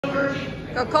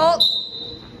Go, Colt.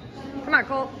 Come on,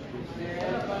 Colt.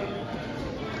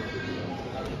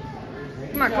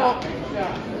 Come on, Colt.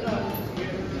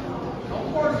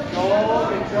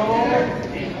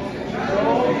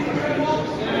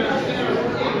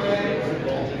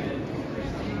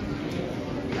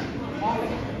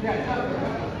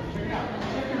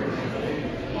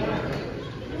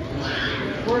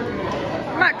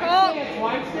 Come on, Colt.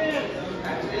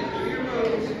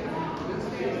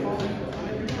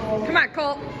 Come on,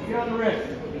 Colt. Get on the wrist.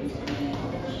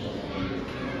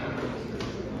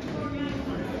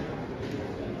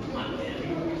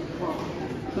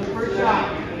 So first shot.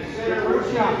 First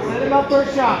shot. Set him up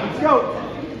first shot. Let's go.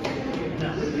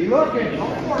 Be looking. Be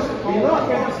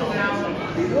looking.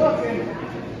 Be looking.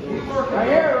 Right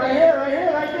here, right here, right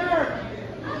here, right there.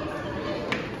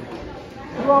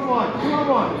 2-on-1.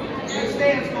 2-on-1. Good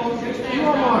stance, Coach. Good stance.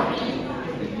 2-on-1.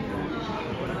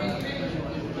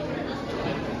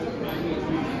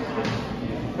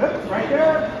 Right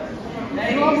there.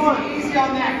 Hey, easy on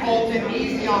that, Colton.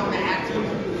 Easy on that.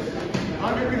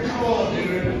 Under control,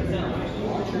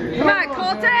 dude. Come on,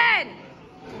 Colton.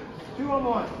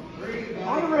 2-on-1.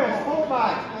 On the wrist. Hold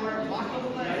by.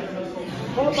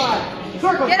 Hold by.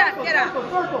 Circle. Get up, circle, get up. circle,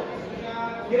 circle.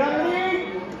 Get underneath.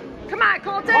 Come on,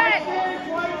 Colton. White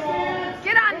stance, white stance.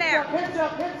 Get on there. Hips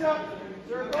up, hips up.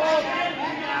 Circle.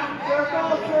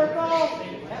 Circle, circle.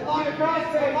 Get across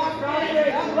stage, cross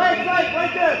stage. Leg,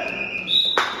 right there.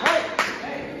 Hey.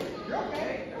 You're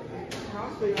okay.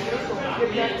 Cross stage, circle.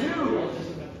 Get that too.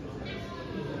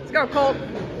 Let's go, Colt.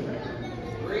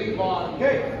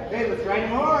 Okay, hey, let's ride him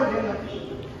hard.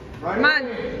 Right Come on.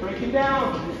 Break him down.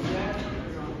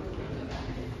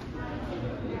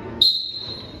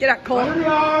 Get up, Colt. Under the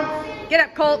arms. Get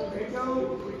up, Colt. There you go.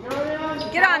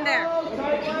 Get on there.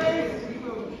 Tight waist.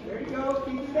 There you go.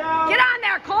 Keep it down. Get on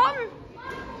there, Colton.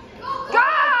 Go!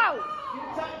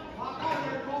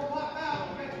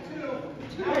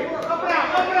 Hey, up and out,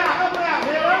 up and out, up and out.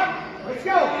 Head up. Let's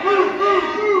go. Move, move,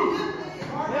 move.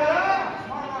 Head up.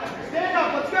 Stand up.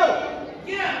 Let's go.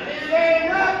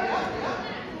 Stand up.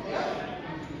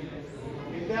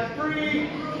 Get that free.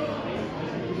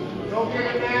 Don't give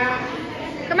it now.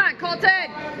 Come on, Colton.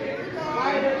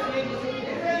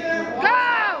 Go!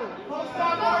 Post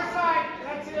on our side.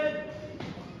 That's it.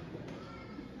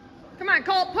 Come on,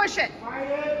 Colt, push it. Fight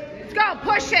it. Let's go,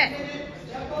 push it.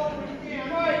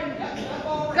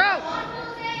 Go.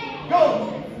 Go.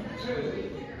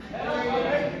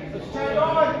 Let's turn it on.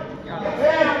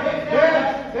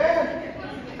 Ben.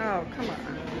 Oh, come on.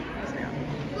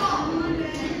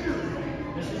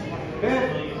 Ben.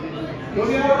 Go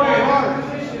the other way, hard.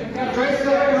 Trace the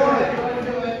other way, hard.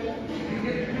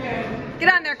 Get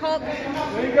on there, Colt.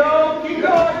 There you go. Keep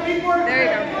going. Keep working. There you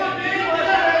go.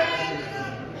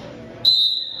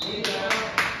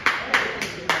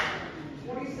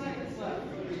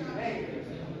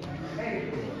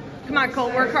 Come on,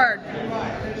 Colt, work hard.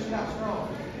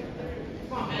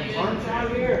 Arms out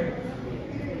here.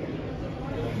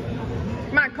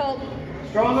 Come on, Colt.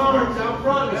 Strong arms out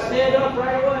front. Stand up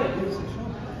right away.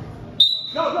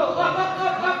 Go, go, up, up,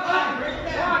 up, up, up.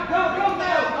 Go, go, go.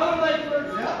 Other leg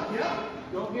first. Yep.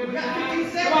 Don't give it back.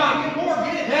 15 seconds. Come on. Get more.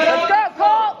 Get it. Head up. Let's go,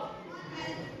 Colt.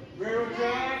 Railroad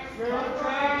tracks. Railroad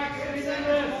tracks. Get that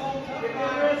wrist. Get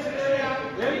that wrist.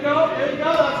 There you go. There you go.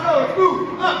 Let's go. Let's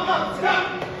move. Up, stop.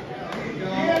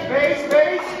 Yeah, base,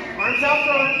 base. Arms out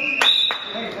front.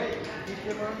 Hey. Keep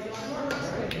your arms out front.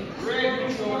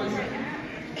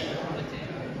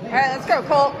 All right, let's go,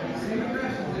 Colt.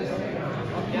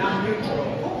 Down neutral.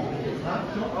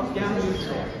 Up, down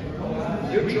neutral.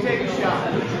 We take a shot.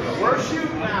 We're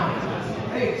shooting now.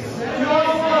 Hey,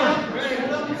 2-on-1.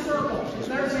 Stand up in circle.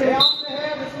 Stay off the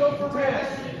head. Let's go for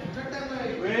wrist.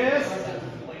 Wrist.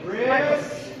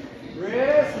 Wrist.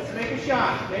 Wrist. Let's make a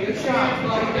shot. Make a shot.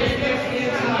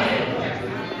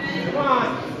 Come on.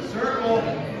 Circle.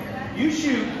 You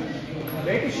shoot.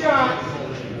 Make a shot.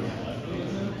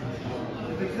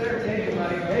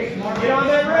 Hey, get on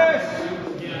that wrist.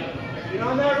 Get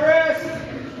on that wrist.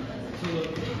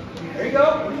 There you go.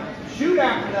 Shoot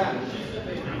after that.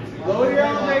 Lower your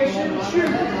elevation.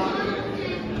 Shoot.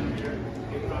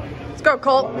 Let's go,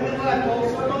 Colt.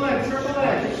 Circle left. Circle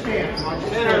left. Stance. Watch your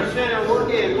stance. Center. Work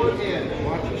in. Work in.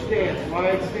 Watch your stance.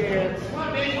 Wide stance.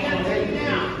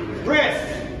 Wrist.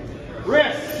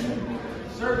 Wrist.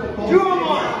 Circle.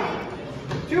 2-on-1.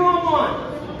 2-on-1.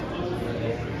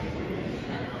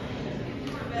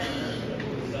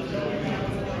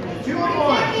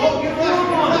 2-on-1. Oh, get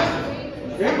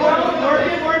 2-on-1. There you go. Work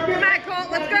it. Work it. Come on, Colt.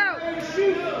 Let's go.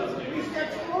 Shoot. You step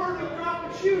forward and drop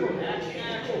and shoot.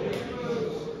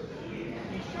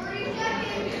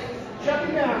 Shut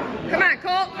him down. Come on, Colt.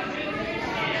 Colt.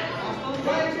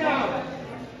 Right down.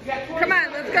 You got 20 Come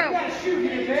on, let's go. You gotta shoot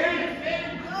here, man.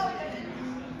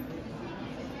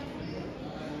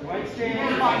 Right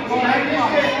stand.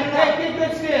 Hey, get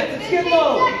good stance. Let's get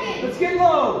low. Let's get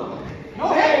low. No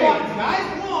headbutts, guys.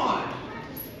 Come on.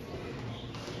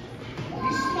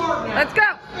 Be smart now. Let's go.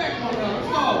 Let's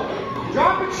go.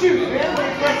 Drop and shoot, man. When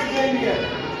it presses in here.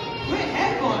 Quit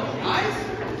headbutting,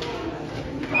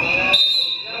 guys.